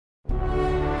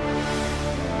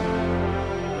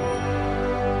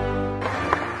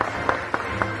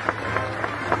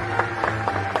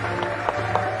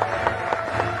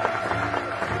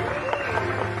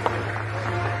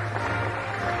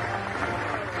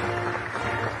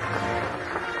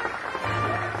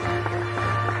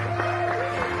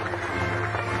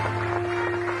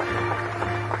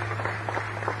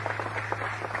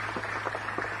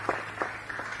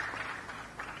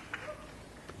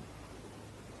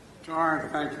John,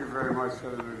 thank you very much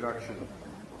for the introduction.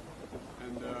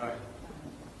 And the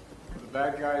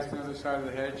bad guys on the other side of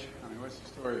the hedge, I mean, what's the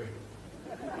story?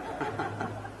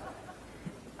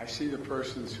 I see the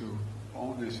persons who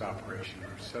own this operation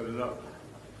or set it up.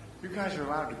 You guys are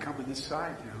allowed to come on this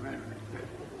side, you know.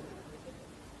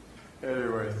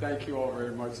 Anyway, thank you all very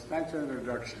much. Thanks for the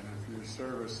introduction and for your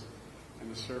service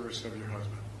and the service of your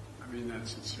husband. I mean that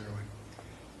sincerely.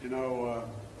 You know,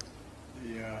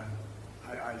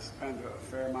 I spent a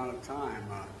fair amount of time,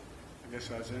 I guess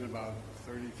I was in about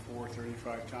 34,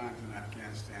 35 times in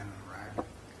Afghanistan and Iraq.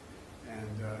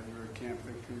 And you were at Camp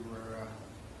Victory where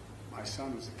my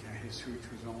son was at camp. His hooch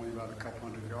was only about a couple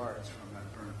hundred yards from that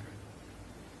burn pit.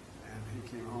 And he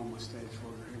came home with stage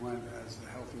 4. He went as the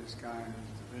healthiest guy in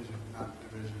his division, not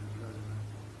division, his regiment.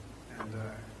 And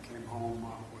came home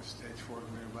with stage 4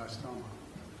 glioblastoma.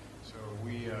 So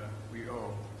we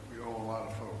owe a lot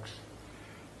of folks.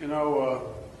 You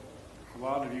know, a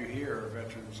lot of you here are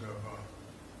veterans of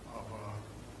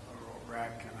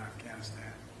Iraq and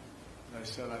Afghanistan. As I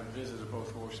said, I visited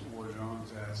both war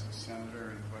zones as a senator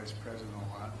and vice president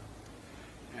a lot,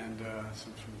 and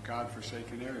some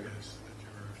godforsaken areas that you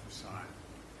were assigned.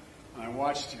 And I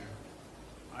watched you.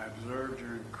 I observed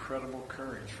your incredible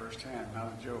courage firsthand,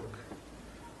 not a joke.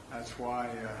 That's why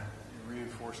you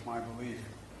reinforced my belief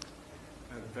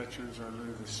that veterans are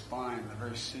literally the spine, the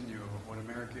very sinew of what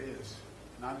America is.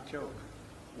 Not a joke.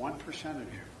 1%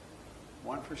 of you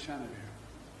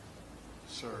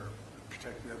serve and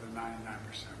protect the other 99%.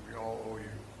 We all owe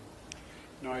you.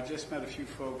 You know, I just met a few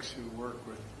folks who work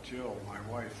with Jill, my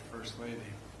wife, First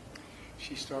Lady.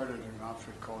 She started an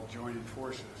outfit called Joining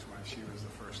Forces when she was the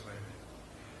First Lady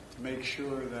to make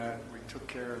sure that we took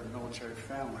care of the military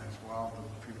families while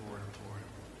the people were deployed.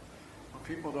 What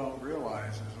people don't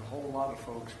realize is a whole lot of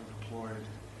folks were deployed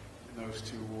in those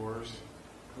two wars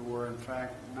who were in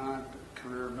fact not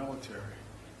career military.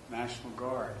 National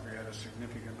Guard, we had a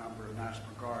significant number of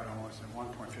National Guard, almost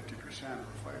 1.50% of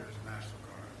the fighters in National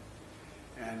Guard.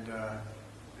 And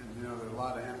you know, there are a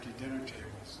lot of empty dinner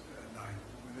tables at night,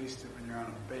 at least when you're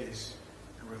on a base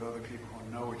and with other people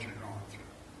who know what you're going through.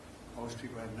 Most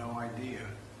people had no idea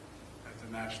that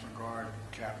the National Guard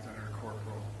captain or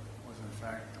corporal was in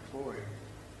fact deployed.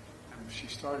 And she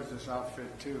started this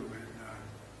outfit too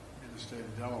in the state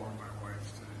of Delaware, my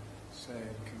wife, to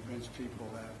convince people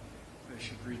that they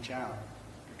should reach out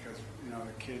because, you know,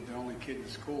 the only kid in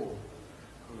school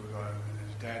who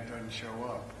his dad doesn't show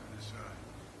up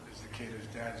is the kid whose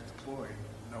dad's deployed.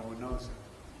 No one knows it.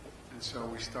 And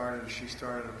so she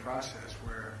started a process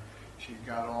where she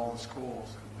got all the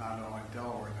schools, and not only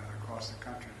Delaware, but across the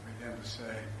country, to begin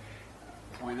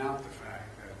to point out the fact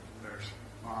that their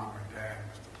mom or dad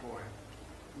was deployed.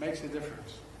 It makes a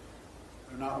difference.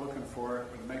 They're not looking for it,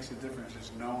 but it makes a difference.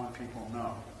 It's knowing people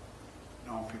know.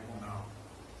 Knowing people know.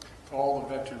 To all the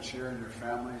veterans here and your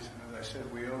families, as I said,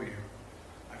 we owe you.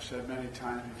 I've said many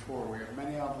times before, we have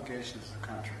many obligations to the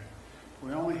country.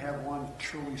 We only have one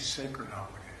truly sacred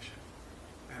obligation,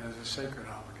 and it's a sacred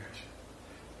obligation.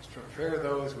 It's to prepare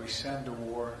those we send to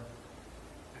war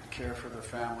and care for their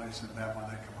families and them when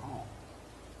they come home.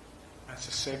 That's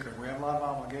a sacred. We have a lot of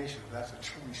obligations. That's a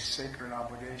truly sacred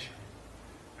obligation.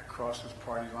 Crosses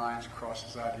party lines,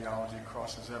 crosses ideology,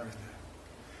 crosses everything.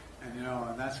 And you know,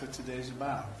 and that's what today's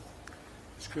about.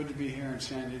 It's good to be here in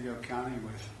San Diego County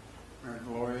with Mayor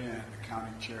Gloria and the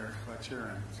County Chair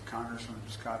Fletcher, and Congressman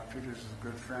Scott Peters is a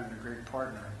good friend and a great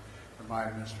partner of my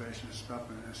administration,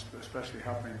 especially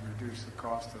helping reduce the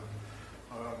cost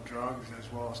of drugs as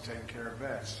well as taking care of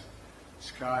vets.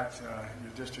 Scott,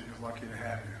 your district is lucky to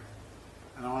have you.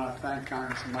 And I want to thank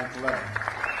Congressman Mike Levin.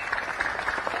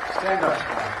 Stand up,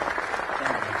 Scott.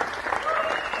 Thank you.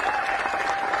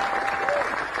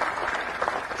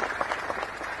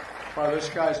 Well, this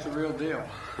guy's the real deal.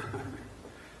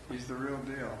 He's the real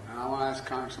deal. And I want to ask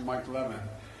Congressman Mike Levin,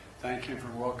 thank him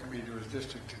for welcoming me to his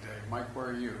district today. Mike, where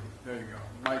are you? There you go.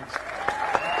 Mike.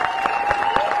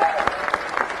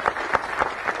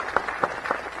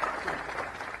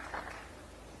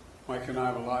 Mike and I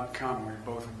have a lot in common. We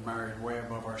both were married way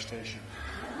above our station.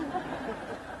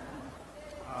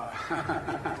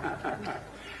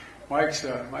 Mike's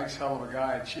hell of a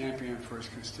guy, a champion for his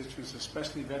constituents,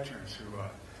 especially veterans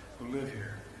who live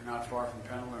here. You're not far from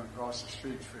Pendleton, across the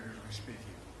street, figuratively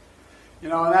speaking. You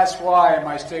know, and that's why in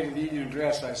my State of the Union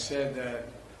address I said that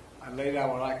I laid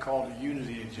out what I called a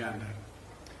unity agenda,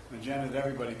 an agenda that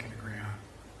everybody can agree on.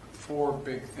 4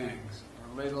 big things.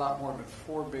 I laid a lot more, but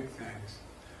 4 big things.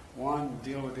 1,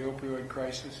 deal with the opioid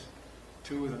crisis.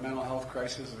 2, the mental health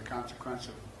crisis as a consequence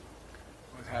of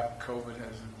what COVID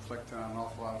has inflicted on an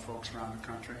awful lot of folks around the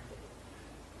country.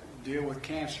 deal with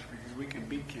cancer, because we can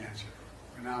beat cancer.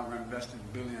 We're now going to invest in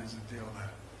billions to deal with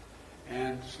that,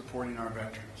 and supporting our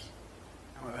veterans.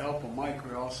 And with the help of Mike,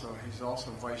 he's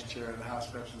also vice chair of the House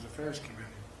Veterans Affairs Committee.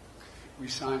 We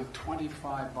signed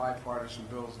 25 bipartisan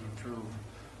bills to improve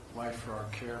life for our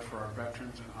care for our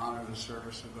veterans and honor the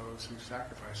service of those who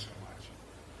sacrifice so much.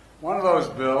 One of those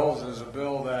bills is a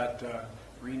bill that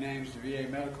renames the VA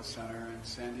Medical Center in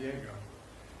San Diego,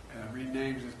 and it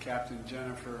renames it Captain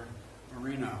Jennifer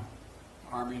Marino,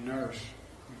 Army nurse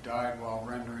who died while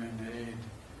rendering aid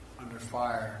under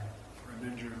fire for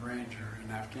an injured ranger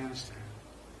in Afghanistan.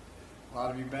 A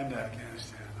lot of you been to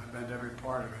Afghanistan. I've been to every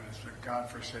part of it. It's a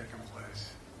godforsaken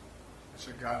place. It's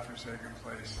a godforsaken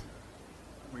place.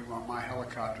 When my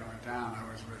helicopter went down, I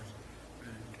was with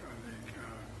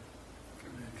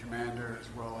the commander as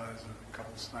well as a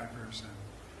couple snipers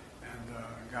and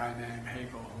a guy named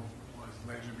Hagel, who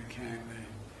later became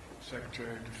the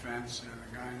Secretary of Defense, and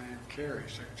a guy named Kerry,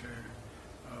 Secretary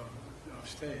of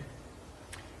State.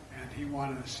 And they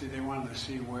wanted to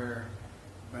see where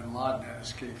bin Laden had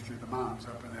escaped through the mountains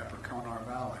up in the Upper Konar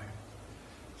Valley.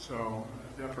 So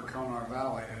the Upper Konar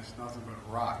Valley is nothing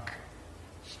but rock,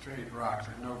 straight rock.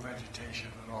 There's no vegetation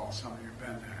at all. Some of you have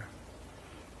been there.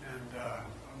 And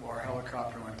our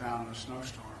helicopter went down in a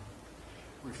snowstorm.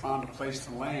 We found a place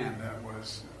to land that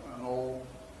was an old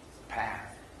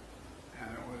path,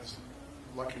 and it was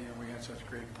lucky that we had such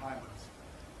great pilots.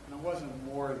 And it wasn't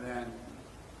more than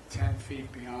 10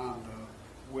 feet beyond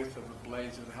the width of the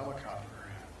blades of the helicopter.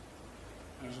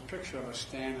 There's a picture of us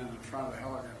standing in front of the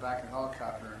back of the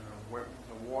helicopter and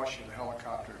the wash of the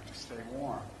helicopter to stay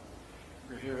warm.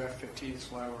 We hear F-15s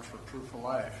fly over for proof of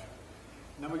life.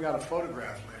 And then we got a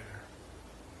photograph later.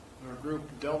 There was a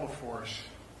group, Delta Force,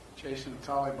 chasing the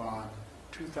Taliban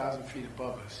 2,000 feet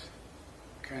above us,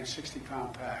 carrying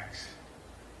 60-pound packs.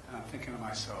 And I'm thinking to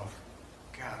myself,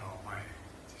 God almighty,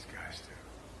 what these guys do.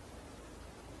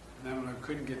 And then when I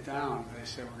couldn't get down, they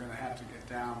said we're going to have to get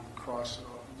down,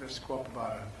 just go up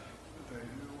about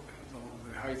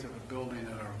the height of the building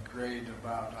at a grade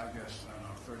about, I guess,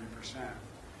 30%.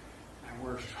 And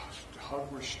we're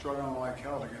struggling like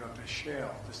hell to get up the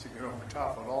shale, just to get over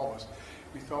top of all of us.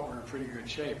 We thought we were in pretty good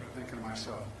shape, but thinking to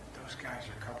myself, those guys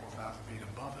are a couple thousand feet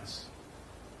above us.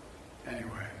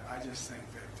 Anyway, I just think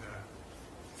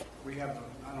that we have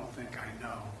I don't think I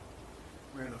know,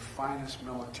 we're the finest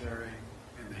military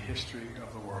in the history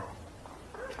of the world.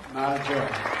 Not a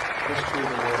joke. History of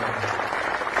the world.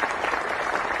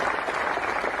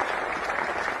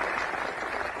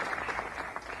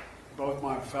 Both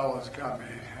my fellows helped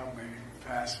me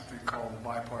pass a thing called the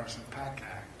Bipartisan PAC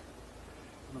Act.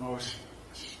 The most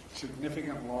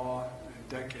significant law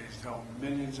in decades to help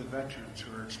millions of veterans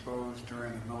who were exposed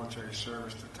during the military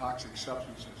service to toxic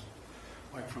substances,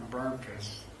 like from burn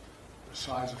pits, the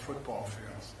size of football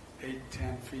fields,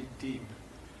 8-10 feet deep.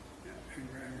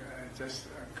 Just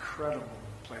an incredible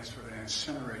place where they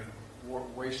incinerated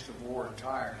waste of war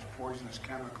tires, poisonous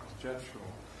chemicals, jet fuel,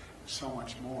 and so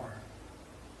much more.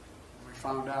 We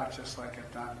found out, just like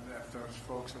at those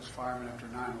folks, those firemen after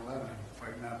 9/11,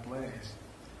 fighting that blaze,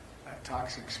 that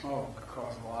toxic smoke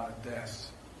caused a lot of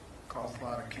deaths, caused a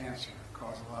lot of cancer,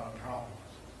 caused a lot of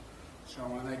problems. So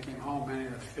when they came home, many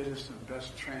of the fittest and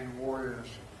best trained warriors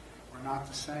were not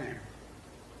the same.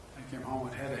 They came home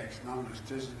with headaches, numbness,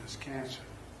 dizziness, cancer.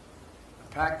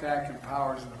 The PACT Act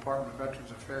empowers the Department of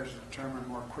Veterans Affairs to determine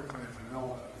more quickly if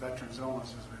a veteran's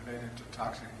illness is related to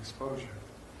toxic exposure.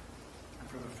 And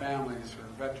for the families or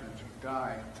veterans who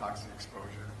die of toxic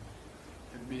exposure,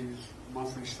 it means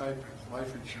monthly stipends,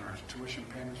 life insurance, tuition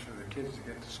payments for their kids to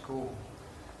get to school.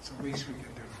 It's the least we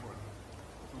can do for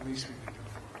them. The least we can do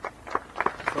for them.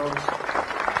 Folks,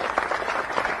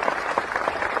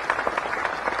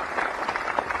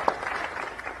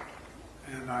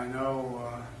 and I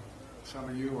know some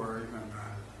of you are even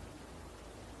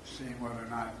seeing whether or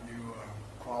not you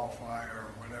qualify or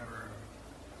whatever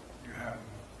you have.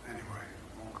 Anyway,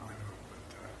 won't go into it,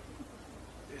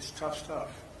 but it's tough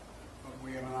stuff, but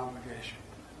we have an obligation.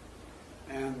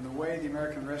 And the way the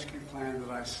American Rescue Plan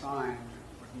that I signed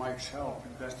with Mike's help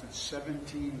invested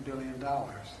 $17 billion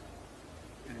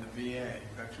in the VA,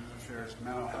 Veterans Affairs,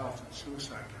 mental health and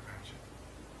suicide prevention.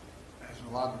 As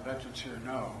a lot of the veterans here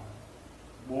know,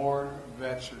 more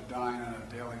vets are dying on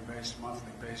a daily basis,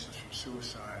 monthly basis from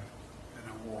suicide than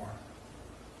in war.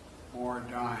 More are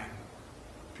dying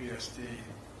PSD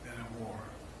than in war.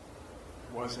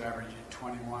 It was averaging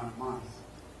 21 a month.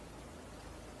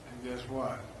 And guess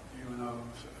what? Even though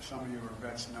some of you are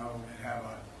vets know, you have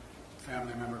a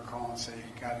family member call and say,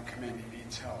 you got to come in, he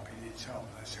needs help, he needs help.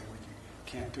 And I say, well, you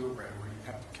can't do it right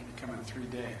away. Can you come in 3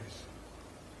 days?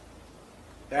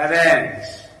 That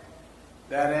ends.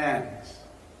 That ends.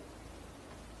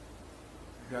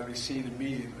 It's got to be seen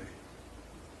immediately.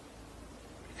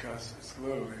 Because it's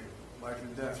literally life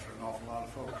and death for an awful lot of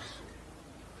folks.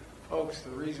 Folks, the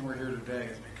reason we're here today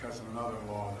is because of another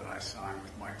law that I signed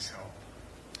with Mike's help.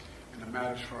 And it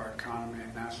matters for our economy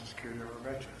and national security of our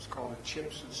veterans. It's called the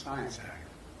CHIPS and Science Act.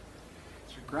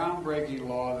 It's a groundbreaking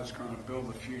law that's going to build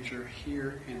the future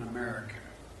here in America.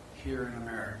 Here in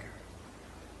America.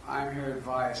 I'm here at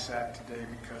VIASAT today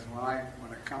because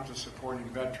when it comes to supporting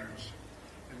veterans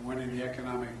and winning the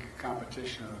economic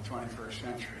competition of the 21st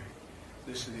century,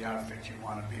 this is the outfit you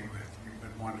want to be with. You've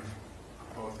been wonderful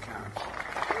on both counts.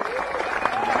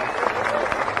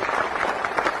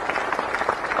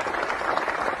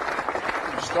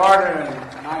 We started in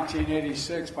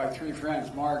 1986 by three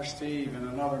friends, Mark, Steve, and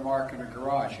another Mark in a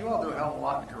garage. You all do a hell of a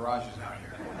lot in garages out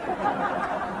here.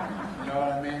 You know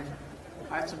what I mean?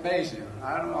 That's amazing.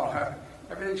 I don't know.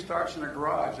 Everything starts in a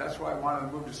garage. That's why I wanted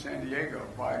to move to San Diego,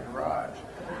 buy a garage.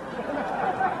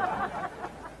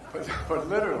 But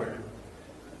literally,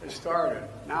 it started.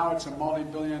 Now it's a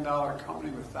multi-billion-dollar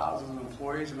company with thousands of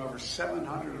employees, and over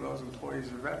 700 of those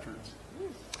employees are veterans.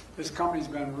 This company's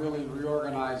been really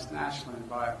reorganized nationally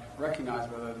recognized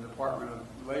by the Department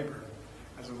of Labor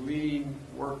as a leading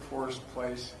workforce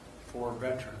place for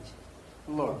veterans.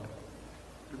 Look,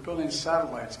 we're building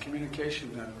satellites,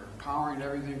 communication network, powering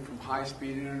everything from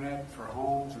high-speed internet for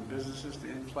homes and businesses to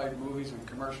in-flight movies and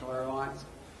commercial airlines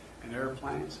and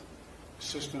airplanes.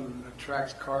 System that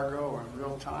tracks cargo in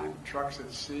real time, trucks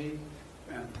at sea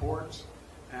and ports,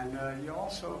 and you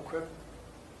also equip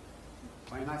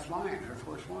plane I fly in, Air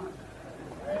Force One.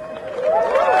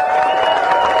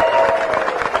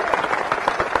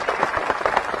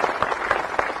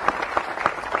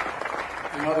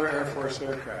 And other Air Force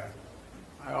aircraft.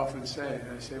 I often say,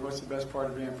 they say, what's the best part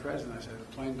of being president? I say,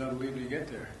 the plane doesn't leave till you get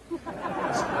there.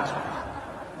 That's the best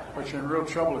part. But you're in real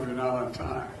trouble if you're not on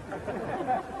time.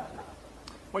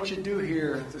 What you do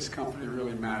here at this company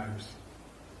really matters.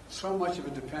 So much of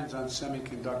it depends on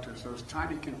semiconductors, those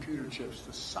tiny computer chips,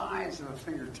 the size of a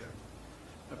fingertip,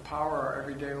 that power our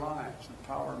everyday lives and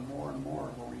power more and more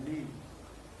of what we need.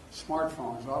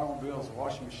 Smartphones, automobiles,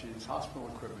 washing machines, hospital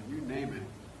equipment, you name it.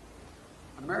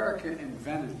 America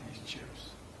invented these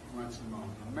chips. We went to the moon.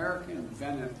 America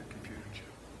invented the computer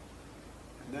chip.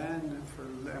 And then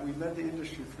we led the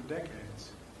industry for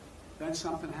decades. Then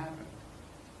something happened.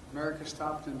 America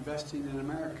stopped investing in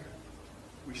America.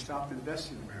 We stopped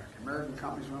investing in America. American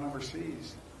companies went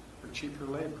overseas for cheaper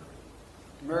labor.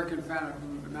 American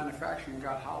manufacturing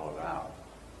got hollowed out.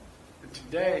 And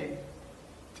today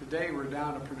we're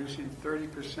down to producing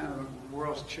 30% of the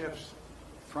world's chips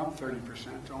from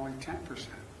 30% to only 10%,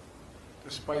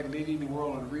 despite leading the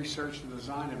world in research and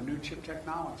design of new chip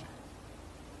technology.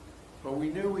 But we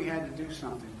knew we had to do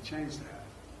something to change that.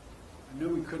 I knew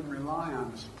we couldn't rely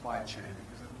on the supply chain,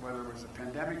 because whether it was a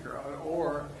pandemic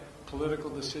or political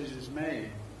decisions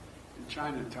made in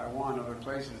China, Taiwan, other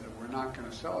places that were not going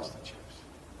to sell us the chips.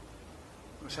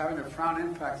 It was having a profound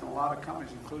impact on a lot of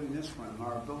companies, including this one, and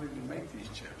our ability to make these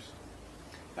chips.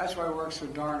 That's why I worked so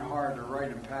darn hard to write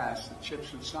and pass the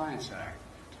CHIPS and Science Act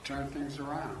to turn things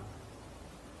around.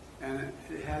 And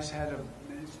it has had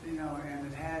and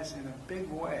it has in a big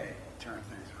way turned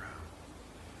things around.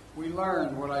 We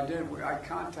learned what I did. I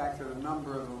contacted a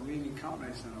number of the leading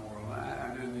companies in the world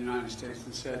and in the United States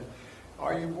and said,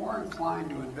 are you more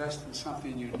inclined to invest in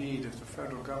something you need if the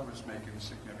federal government's making a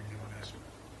significant investment?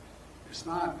 It's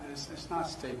not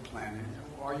state planning.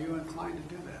 Are you inclined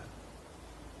to do that?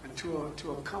 And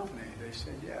to a company, they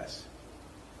said yes.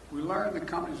 We learned the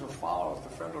companies will follow if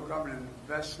the federal government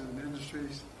invests in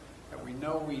industries that we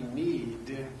know we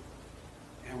need,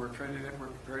 and we're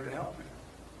prepared to help it.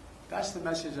 That's the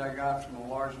message I got from a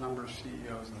large number of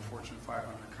CEOs in the Fortune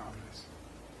 500 companies.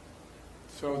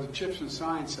 So the CHIPS and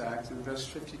Science Act invests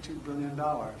 $52 billion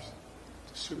to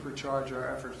supercharge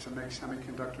our efforts to make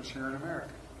semiconductors here in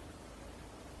America.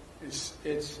 It's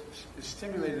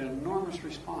stimulated an enormous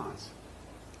response,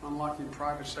 unlocking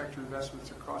private sector investments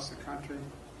across the country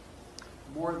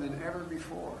more than ever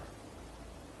before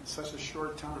in such a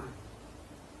short time.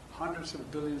 Hundreds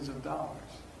of billions of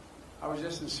dollars. I was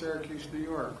just in Syracuse, New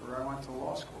York, where I went to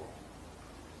law school.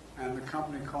 And the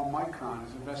company called Micron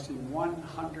is investing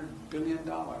 $100 billion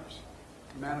to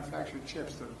manufacture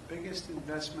chips, the biggest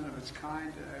investment of its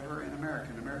kind ever in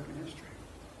American history.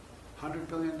 $100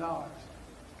 billion.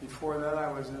 Before that,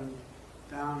 I was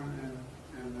down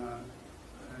in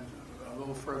a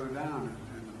little further down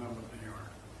in the middle of New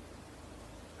York.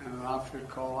 And an outfit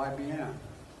called IBM.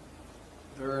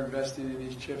 They're investing in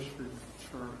these chips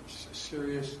for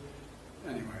serious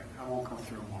anyway, I won't go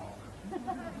through them all.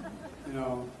 You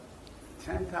know,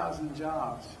 10,000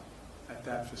 jobs at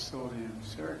that facility in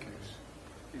Syracuse,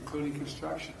 including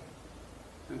construction.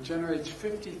 And it generates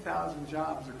 50,000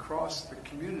 jobs across the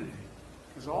community.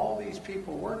 Because all these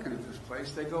people working at this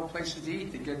place, they go places to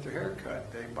eat, they get their hair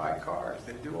cut, they buy cars,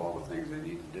 they do all the things they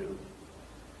need to do.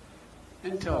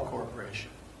 Intel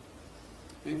Corporation.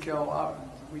 Intel,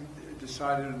 we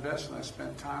decided to invest, and I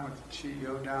spent time with the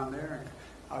CEO down there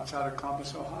outside of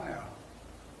Columbus, Ohio,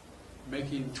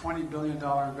 making $20 billion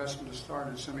investment to start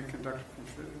a semiconductor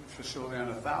facility on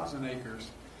 1,000 acres,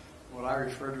 what I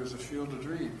refer to as a field of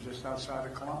dreams, just outside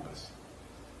of Columbus.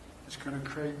 It's going to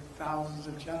create thousands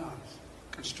of jobs.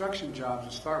 Construction jobs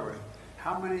to start with.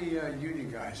 How many union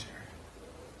guys here?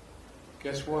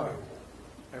 Guess what?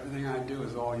 Everything I do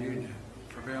is all union,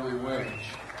 prevailing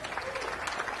wage.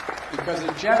 Because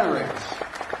it generates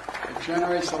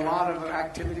a lot of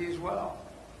activity as well.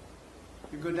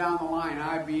 You go down the line,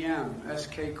 IBM,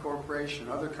 SK Corporation,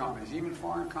 other companies, even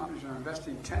foreign companies are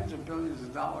investing tens of billions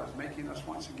of dollars, making us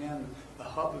once again the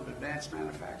hub of advanced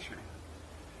manufacturing.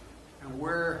 And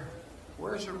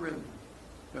where's it written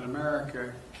that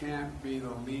America can't be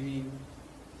the leading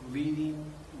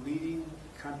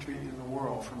country in the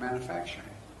world for manufacturing?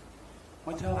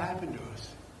 What the hell happened to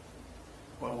us?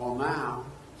 Well, now,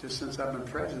 just since I've been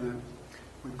president,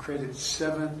 we've created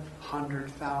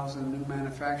 700,000 new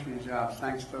manufacturing jobs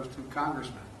thanks to those two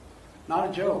congressmen. Not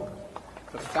a joke.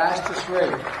 The fastest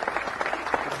rate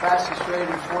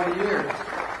in 40 years.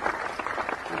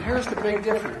 And here's the big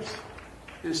difference.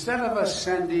 Instead of us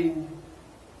sending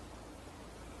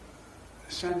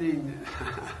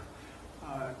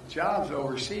jobs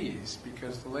overseas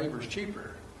because the labor's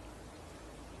cheaper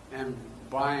and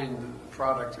buying the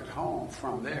product at home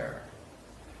from there,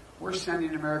 we're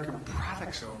sending American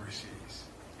products overseas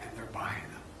and they're buying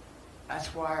them.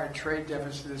 That's why our trade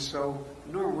deficit is so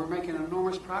enormous. We're making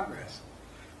enormous progress.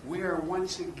 We are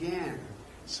once again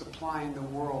supplying the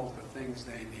world the things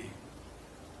they need.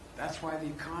 That's why the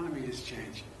economy is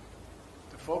changing.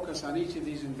 The focus on each of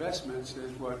these investments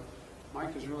is what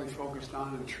Mike is really focused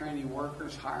on in training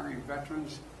workers, hiring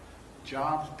veterans,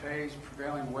 jobs, pays,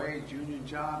 prevailing wage, union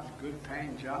jobs, good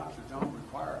paying jobs that don't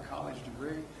require a college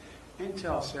degree.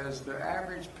 Intel says the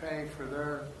average pay for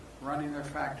their running their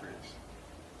factories,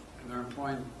 and they're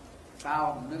employing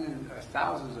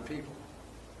thousands of people.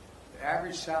 The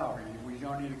average salary we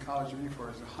don't need a college degree for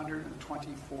is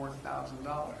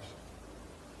 $124,000.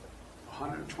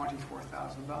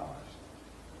 $124,000.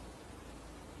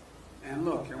 And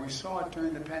look, and we saw it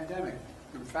during the pandemic.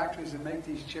 When factories that make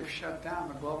these chips shut down,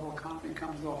 the global economy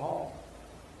comes to a halt,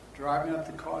 driving up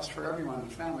the cost for everyone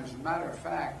and families. As a matter of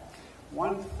fact,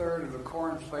 1/3 of the core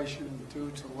inflation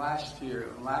due to last year,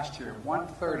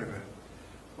 1/3 of it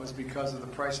was because of the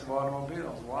price of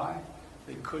automobiles. Why?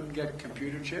 They couldn't get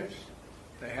computer chips.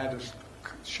 They had to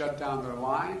shut down their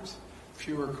lines.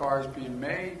 Fewer cars being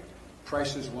made.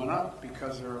 Prices went up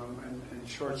because they're in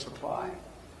short supply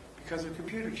because of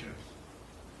computer chips.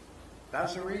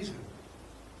 That's the reason.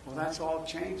 Well, that's all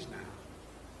changed now.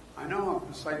 I know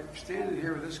it's like standing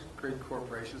here with this great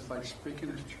corporation. It's like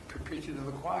preaching to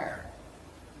the choir.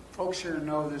 Folks here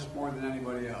know this more than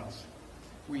anybody else.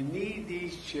 We need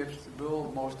these chips to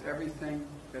build most everything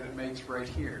that it makes right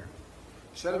here.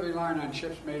 Instead of relying on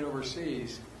chips made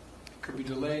overseas, it could be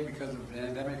delayed because of a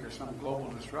pandemic or some global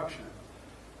disruption.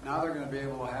 Now they're going to be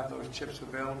able to have those chips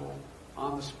available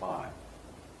on the spot.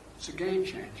 It's a game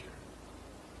changer.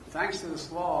 Thanks to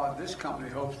this law, this company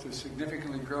hopes to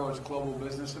significantly grow its global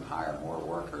business and hire more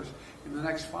workers in the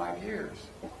next 5 years.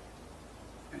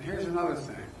 And here's another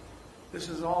thing. This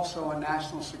is also a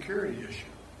national security issue.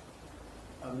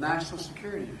 A national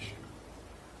security issue.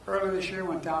 Earlier this year, I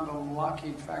went down to the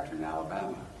Lockheed factory in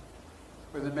Alabama,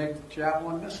 where they make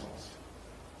Javelin missiles.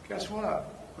 Guess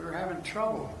what? We were having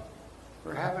trouble.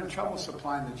 We were having trouble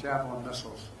supplying the Javelin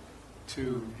missiles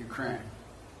to Ukraine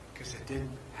because they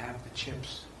didn't have the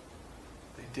chips.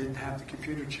 They didn't have the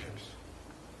computer chips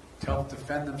to help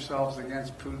defend themselves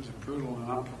against Putin's brutal and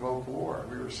unprovoked war.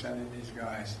 We were sending these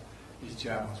guys these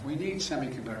javelins. We need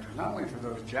semiconductors, not only for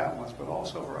those javelins, but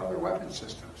also for other weapon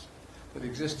systems that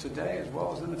exist today as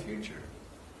well as in the future.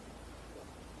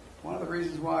 One of the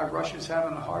reasons why Russia's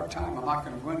having a hard time, I'm not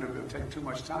going to go into it, it'll take too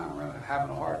much time, we're having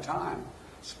a hard time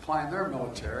supplying their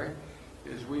military,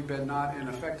 is we've been not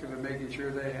ineffective in making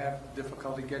sure they have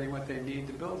difficulty getting what they need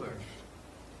to build theirs.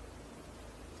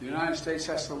 The United States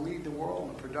has to lead the world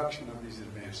in the production of these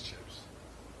advanced chips.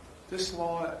 This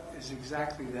law is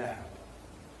exactly that.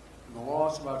 And the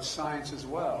law is about science as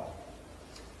well.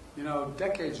 You know,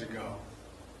 decades ago,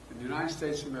 in the United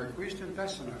States of America, we used to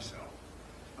invest in ourselves.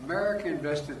 America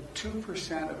invested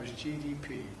 2% of its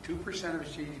GDP, 2% of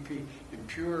its GDP in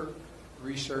pure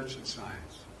research and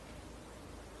science.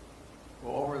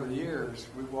 Well, over the years,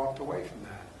 we've walked away from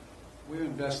that. We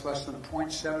invest less than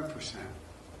 0.7%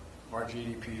 of our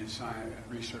GDP in science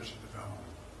and research and development.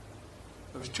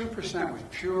 Those 2% was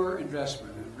pure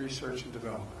investment in research and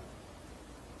development.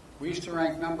 We used to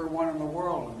rank number 1 in the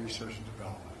world in research and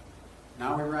development.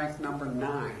 Now we rank number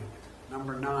 9 when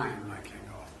I came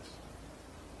to office.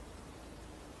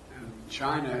 And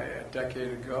China, a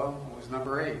decade ago, was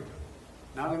number 8.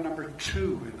 Now they're number 2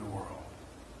 in the world.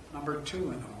 Number 2 in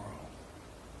the world.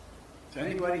 Does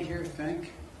anybody here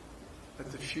think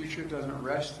that the future doesn't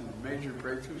rest in major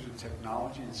breakthroughs in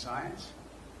technology and science?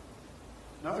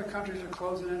 And other countries are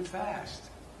closing in fast.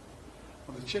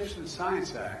 Well, the CHIPS and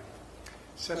Science Act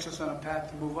sets us on a path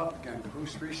to move up again, to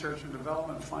boost research and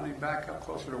development funding back up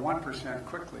closer to 1%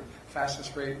 quickly,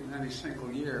 fastest rate in any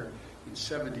single year in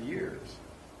 70 years.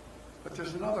 But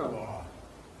there's another law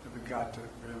that we've got that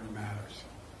really matters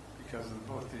because of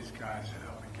both these guys that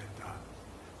helped me get done.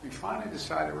 We finally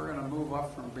decided we're going to move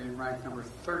up from being ranked number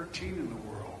 13 in the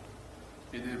world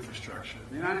in infrastructure.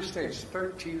 The United States,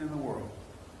 13 in the world,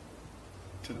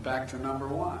 to back to number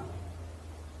 1.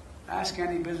 Ask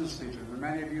any business leader, and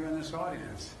many of you in this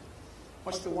audience,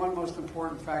 what's the one most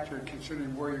important factor in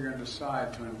considering where you're going to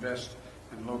decide to invest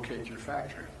and locate your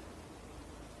factory?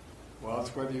 Well,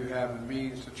 it's whether you have the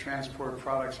means to transport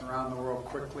products around the world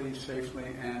quickly,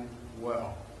 safely, and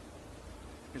well.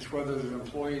 It's whether the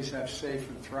employees have safe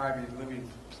and thriving living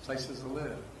places to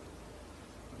live.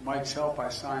 With Mike's help, I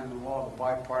signed the law of the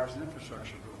bipartisan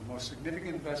infrastructure bill, the most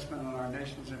significant investment in our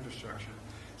nation's infrastructure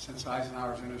since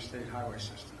Eisenhower's interstate highway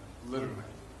system. Literally.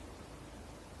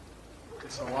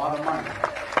 It's a lot of money.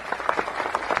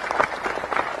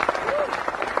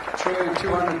 $1.2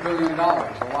 trillion, a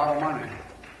lot of money.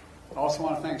 I also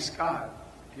want to thank Scott.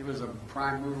 He was a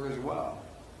prime mover as well.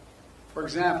 For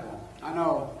example, I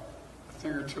know a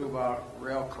thing or two about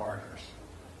rail corridors.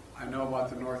 I know about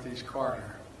the Northeast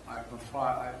Corridor.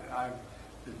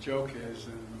 The joke is,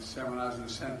 when I was in the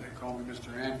Senate, they called me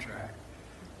Mr. Amtrak.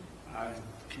 I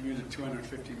commuted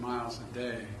 250 miles a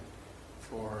day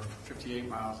for 58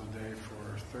 miles a day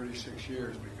for 36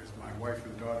 years because my wife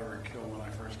and daughter were killed when I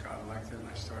first got elected, and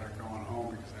I started going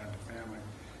home because I had the family,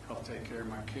 help take care of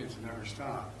my kids, and never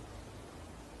stopped.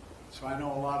 So I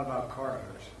know a lot about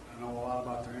corridors. I know a lot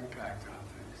about their impact on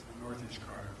things, the Northeast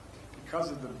Corridor. Because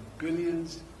of the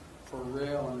billions for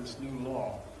rail in this new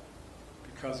law,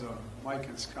 because of Mike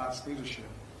and Scott's leadership,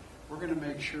 we're going to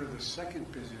make sure the second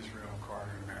busiest rail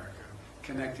corridor in America,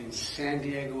 connecting San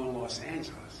Diego and Los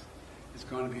Angeles, is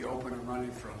going to be open and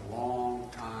running for a long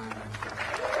time.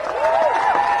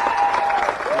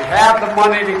 We have the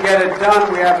money to get it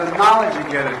done. We have the knowledge to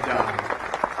get it done.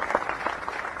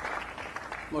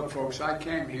 Look, folks, I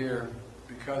came here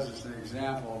because it's an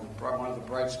example of one of the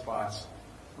bright spots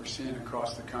we're seeing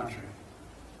across the country,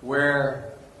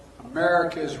 where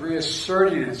America is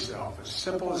reasserting itself. As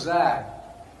simple as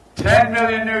that. 10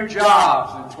 million new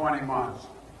jobs in 20 months.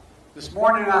 This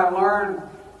morning I learned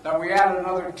that we added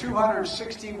another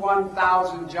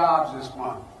 261,000 jobs this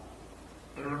month.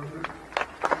 And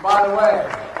by the way,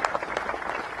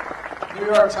 New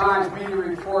York Times Media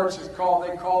Reports they call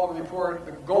the report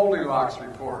the Goldilocks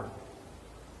Report.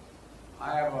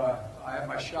 I have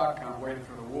my shotgun waiting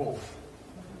for the wolf.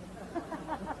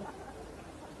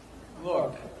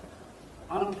 Look,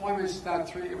 unemployment's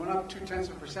not it went up 0.2%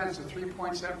 to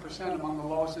 3.7% among the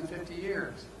lowest in 50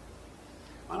 years.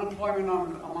 Unemployment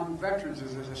among veterans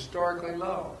is historically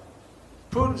low.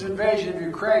 Putin's invasion of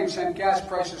Ukraine sent gas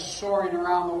prices soaring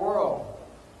around the world.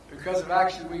 Because of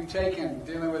action we've taken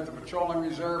dealing with the petroleum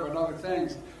reserve and other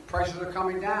things, prices are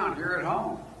coming down here at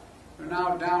home. They're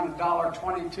now down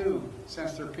 $1.22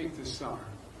 since their peak this summer.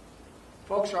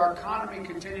 Folks, our economy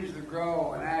continues to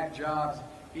grow and add jobs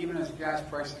even as gas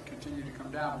prices continue to come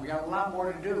down. We got a lot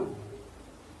more to do.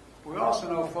 We also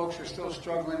know folks are still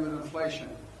struggling with inflation.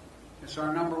 It's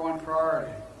our number 1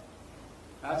 priority.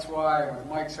 That's why, with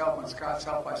Mike's help and Scott's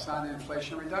help, I signed the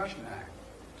Inflation Reduction Act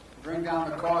to bring down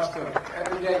the cost of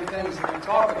everyday things that we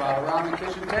talk about around the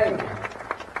kitchen table.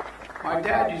 My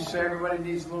dad used to say everybody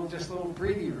needs just a little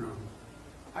breathing room.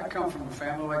 I come from a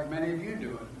family like many of you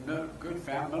do. Good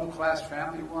family, middle-class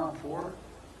family. We weren't poor.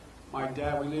 My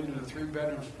dad, we lived in a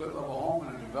 3-bedroom split-level home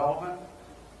in a development,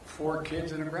 4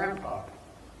 kids and a grandpa.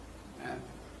 And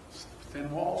thin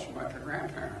walls for my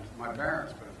grandparents, my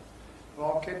parents, but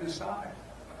all kidding aside,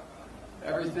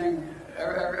 everything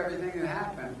that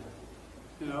happened,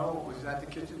 was at the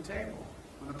kitchen table.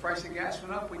 When the price of gas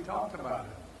went up, we talked about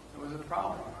it. It was a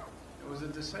problem. It was a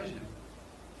decision.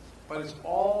 But it's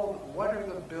all, what are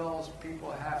the bills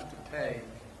people have to pay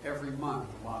every month,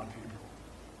 a lot of people?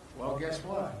 Well, guess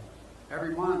what?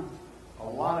 Every month, a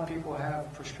lot of people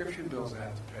have prescription bills they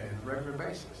have to pay on a regular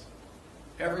basis.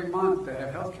 Every month, they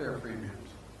have health care premiums,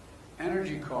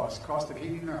 energy costs, cost of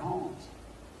heating their homes.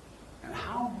 And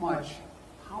how much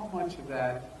of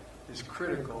that is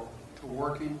critical to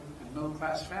working and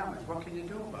middle-class families? What can you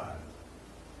do about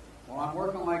it? Well, I'm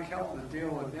working like hell to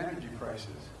deal with energy prices.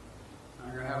 I'm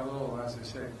going to have a little, as they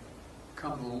say,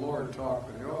 come to the Lord talk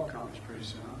with the oil companies pretty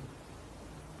soon.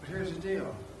 But here's the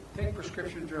deal. Take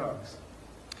prescription drugs.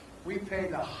 We pay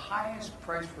the highest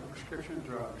price for prescription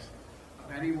drugs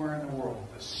of anywhere in the world.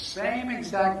 The same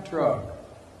exact drug,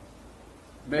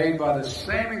 made by the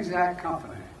same exact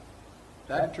company.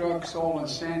 That drug sold in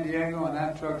San Diego and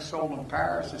that drug sold in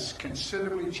Paris is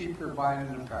considerably cheaper buying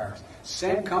it in Paris.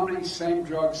 Same company, same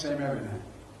drug, same everything.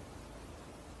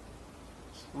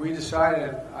 We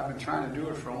decided, I've been trying to do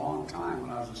it for a long time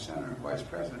when I was a senator and vice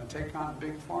president, take on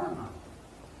big pharma.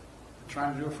 Been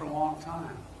trying to do it for a long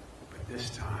time. But this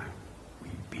time, we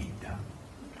beat them.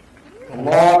 The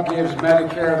law gives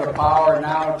Medicare the power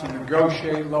now to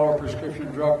negotiate lower prescription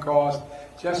drug costs,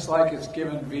 just like it's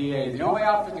given VA. The only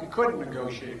outfit that couldn't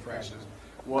negotiate prices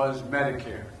was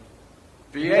Medicare.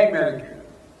 VA Medicare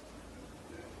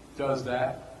does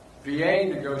that. VA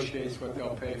negotiates what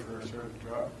they'll pay for a certain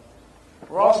drug.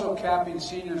 We're also capping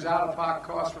seniors' out-of-pocket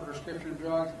costs for prescription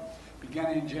drugs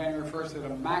beginning January 1st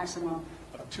at a maximum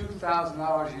of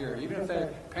 $2,000 a year. Even if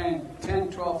they're paying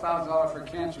 $10,000, $12,000 for a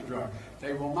cancer drug,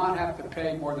 they will not have to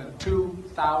pay more than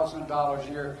 $2,000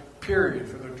 a year, period,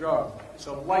 for their drug. It's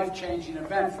a life-changing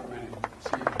event for many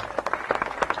seniors.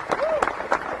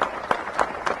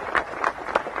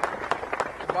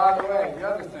 By the way, the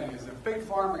other thing is that Big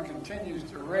Pharma continues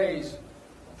to raise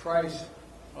the price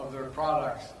of their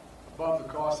products above the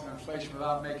cost of inflation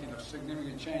without making a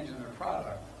significant change in their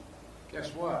product.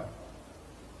 Guess what?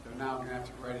 They're now going to have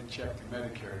to write a check to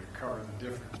Medicare to cover the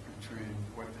difference between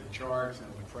what they charge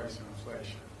and the price of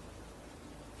inflation.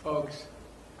 Folks,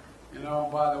 you know,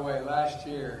 by the way, last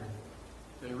year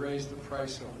they raised the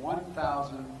price of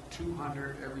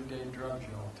 1,200 everyday drugs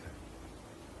you all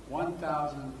take.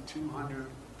 1,200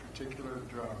 particular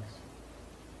drugs.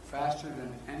 Faster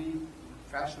than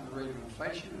the rate of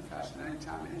inflation and faster than any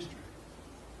time in history.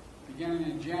 Beginning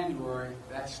in January,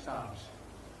 that stops.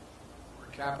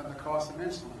 We're capping the cost of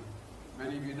insulin.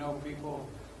 Many of you know people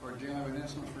who are dealing with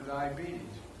insulin for diabetes.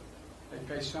 They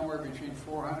pay somewhere between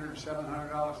 $400 and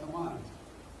 $700 a month.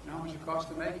 You know how much it costs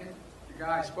to make it?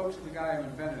 I spoke to the guy who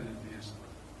invented the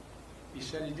insulin. He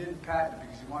said he didn't patent it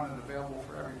because he wanted it available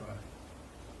for everybody.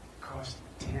 It cost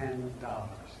 $10.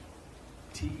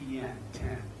 T-E-N,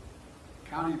 10.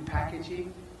 Counting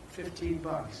packaging, $15.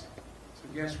 So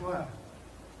guess what?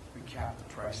 We capped the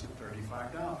price at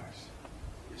 $35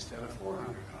 instead of $400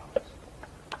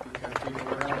 because people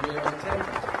are going to be able to take it.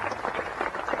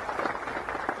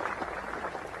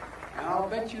 And I'll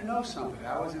bet you know somebody.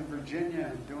 I was in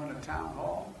Virginia doing a town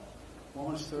hall. A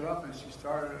woman stood up and she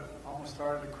almost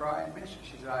started to cry and mention.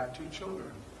 She said, I have 2 children.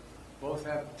 Both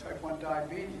have type 1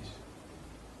 diabetes.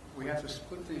 We have to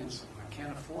split the insulin. I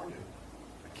can't afford it.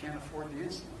 I can't afford the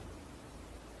insulin.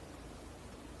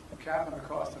 Capping the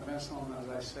cost of insulin, as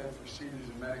I said, for seniors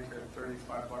in Medicare at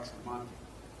 $35 a month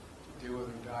to deal with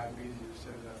their diabetes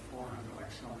instead of that $400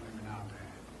 like so many are now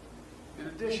paying. In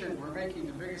addition, we're making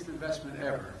the biggest investment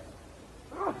ever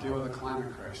to deal with the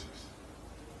climate crisis.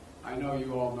 I know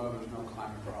you all know there's no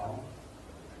climate problem.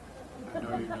 I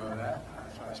know you know that.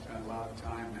 I spent a lot of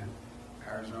time in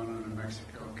Arizona, New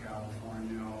Mexico,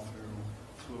 California, all through,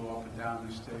 flew up and down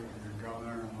the state with your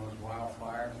governor and those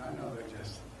wildfires. I know they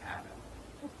just happen.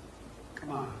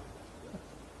 Come on.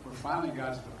 We finally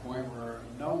got to the point where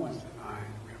no one's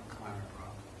denying we have a climate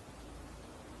problem.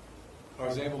 I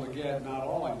was able to get not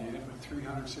all I needed, but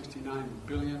 $369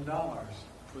 billion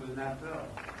put in that bill.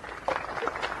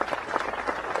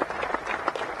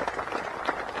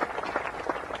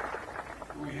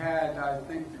 We had, I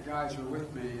think the guys were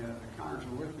with me, the Congress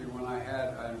were with me when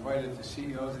I invited the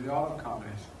CEOs of the auto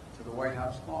companies to the White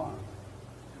House lawn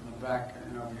in the back,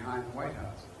 behind the White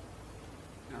House.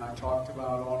 And I talked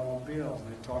about automobiles, and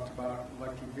they talked about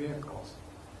electric vehicles.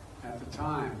 At the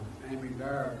time, Amy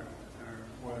Barra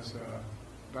was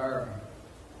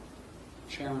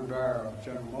Chairman Barra of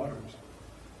General Motors,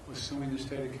 was suing the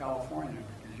state of California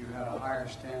because you had a higher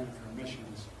standard for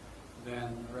emissions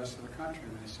than the rest of the country,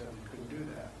 and they said you couldn't do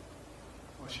that.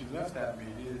 Well, she left that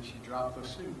meeting and she dropped the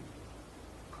suit.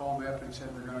 Called me up and said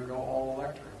we're going to go all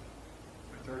electric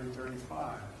for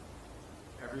 3035.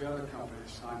 Every other company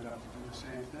has signed up to do the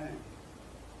same thing.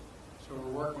 So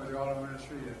we're working with the auto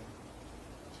industry to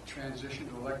transition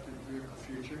to electric vehicle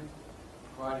future,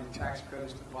 providing tax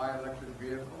credits to buy electric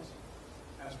vehicles,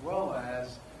 as well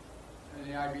as,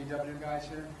 any IBW guys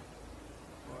here?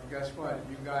 Well, guess what?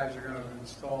 You guys are going to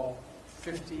install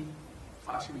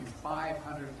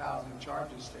 500,000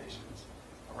 charging stations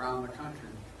around the country.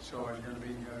 So it's going to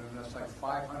be, that's like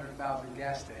 500,000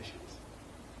 gas stations.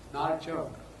 Not a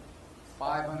joke.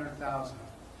 500,000.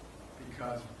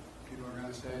 Because people are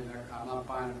going to say, I'm not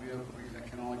buying a vehicle because I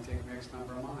can only take X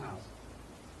number of miles.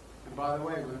 And by the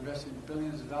way, we're investing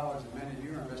billions of dollars, and many of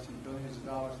you are investing billions of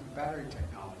dollars in battery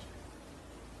technology.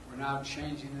 We're now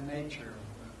changing the nature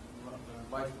of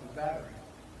the life of the battery.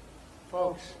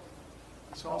 Folks,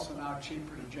 it's also now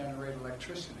cheaper to generate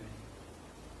electricity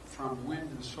from wind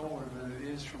and solar than it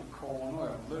is from coal and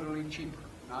oil. Literally cheaper,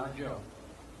 not a joke.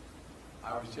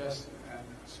 I was just, and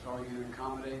so you can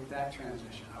accommodate that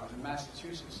transition. I was in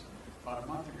Massachusetts about a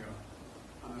month ago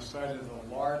on the site of the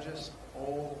largest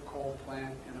old coal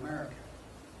plant in America.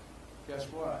 Guess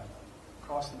what? It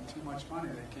cost them too much money.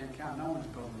 They can't count. No one's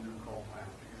building a new coal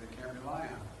plant because they can't rely on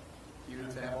it, even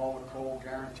if they have all the coal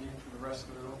guaranteed for the rest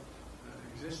of the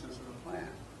existence of the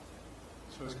plant.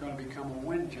 So it's going to become a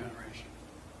wind generation.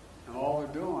 And all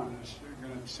they're doing is they're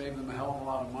going to save them a hell of a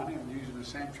lot of money and using the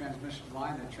same transmission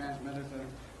line that transmitted the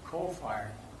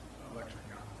coal-fired electric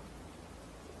gun.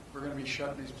 We're going to be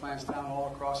shutting these plants down all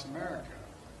across America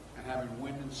and having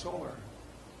wind and solar.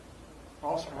 We're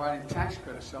also providing tax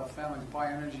credits to help families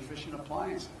buy energy-efficient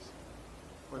appliances,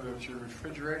 whether it's your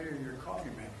refrigerator or your coffee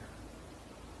maker.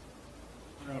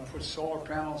 We're going to put solar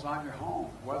panels on your home,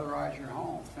 weatherize your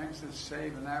home, things that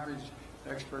save an average,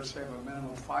 experts save a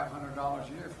minimum of $500 a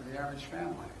year for the average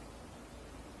family.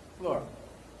 Look,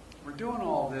 we're doing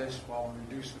all this while we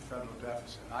reduce the federal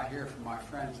deficit. I hear from my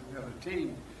friends in the other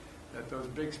team that those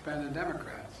big spending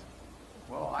Democrats,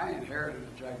 well, I inherited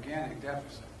a gigantic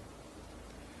deficit.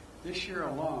 This year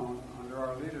alone, under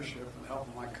our leadership and the help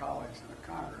of my colleagues in the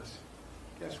Congress,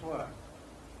 guess what?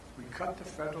 We cut the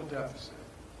federal deficit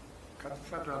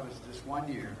this 1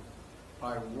 year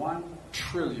by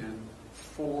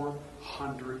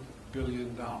 $1,400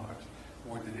 billion,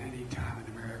 more than any time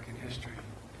in American history.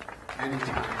 Any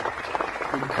time.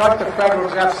 We cut the federal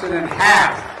deficit in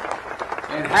half,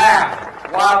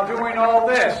 while doing all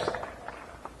this.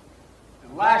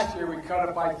 And last year we cut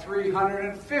it by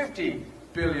 $350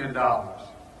 billion.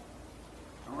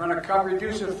 And we're going to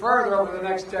reduce it further over the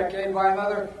next decade by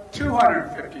another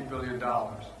 $250 billion.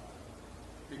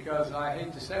 Because I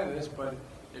hate to say this, but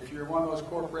if you're one of those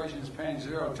corporations paying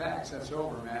zero tax, that's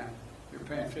over, man. You're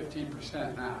paying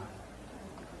 15% now.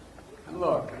 And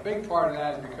look, a big part of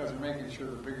that is because we're making sure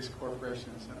the biggest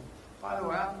corporations, and by the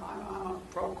way, I'm a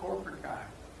pro-corporate guy.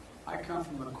 I come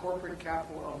from the corporate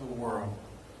capital of the world.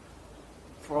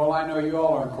 For all I know, you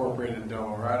all are incorporated in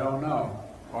Delaware. I don't know.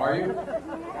 Are you?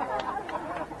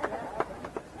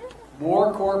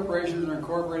 More corporations are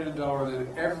incorporated in Delaware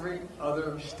than every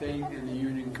other state in the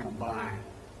Union combined.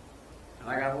 And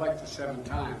I got elected 7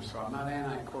 times, so I'm not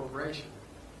anti-corporation.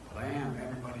 But I am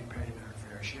everybody pay their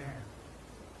fair share.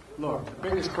 Look, the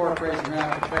biggest corporation are going to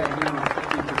have to pay a minimum of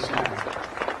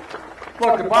 15%.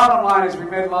 Look, the bottom line is we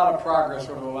made a lot of progress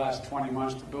over the last 20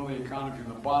 months to build the economy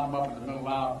from the bottom up and the middle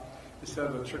out instead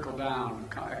of the trickle-down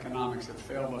economics that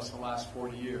failed us the last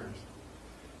 40 years.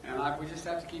 And we just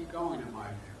have to keep going, in my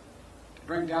view. To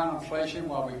bring down inflation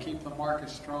while we keep the market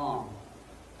strong,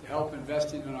 to help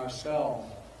investing in ourselves.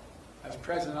 As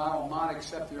president, I will not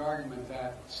accept the argument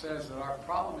that says that our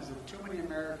problem is that too many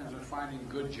Americans are finding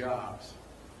good jobs.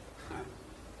 My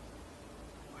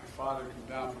father came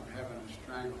down from heaven and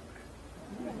strangled me.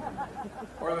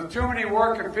 Or that too many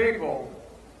working people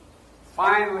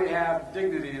finally have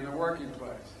dignity in the working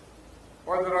place.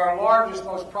 Or that our largest,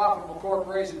 most profitable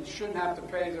corporations shouldn't have to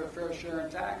pay their fair share in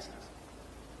taxes.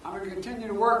 I'm going to continue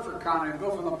to work for economy and go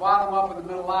from the bottom up and the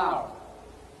middle out.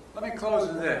 Let me close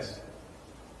with this.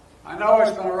 I know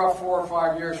it's been a rough 4 or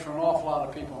 5 years for an awful lot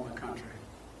of people in the country.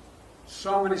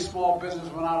 So many small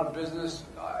businesses went out of business.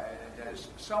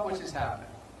 So much has happened.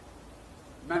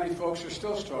 Many folks are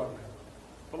still struggling.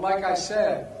 But like I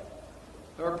said,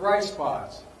 there are bright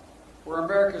spots where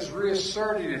America's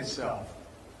reasserting itself.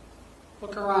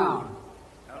 Look around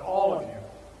at all of you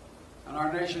and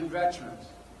our nation veterans.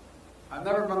 I've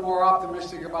never been more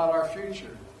optimistic about our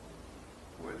future.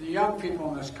 With the young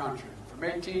people in this country, from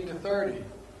 18 to 30,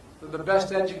 they're the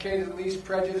best educated, least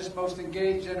prejudiced, most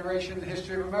engaged generation in the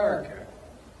history of America.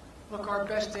 Look, our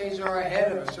best days are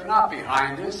ahead of us. They're not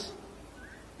behind us.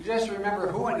 You just remember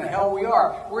who in the hell we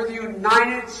are. We're the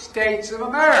United States of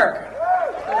America.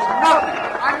 There's nothing,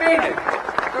 I mean it,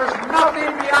 there's nothing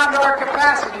beyond our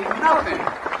capacity, nothing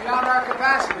beyond our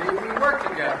capacity if we work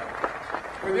together.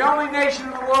 the only nation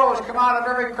in the world that's come out of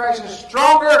every crisis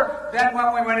stronger than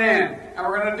when we went in. And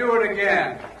we're going to do it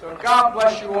again. So God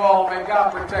bless you all. May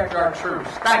God protect our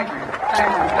troops. Thank you.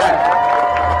 Thank you. Thank you.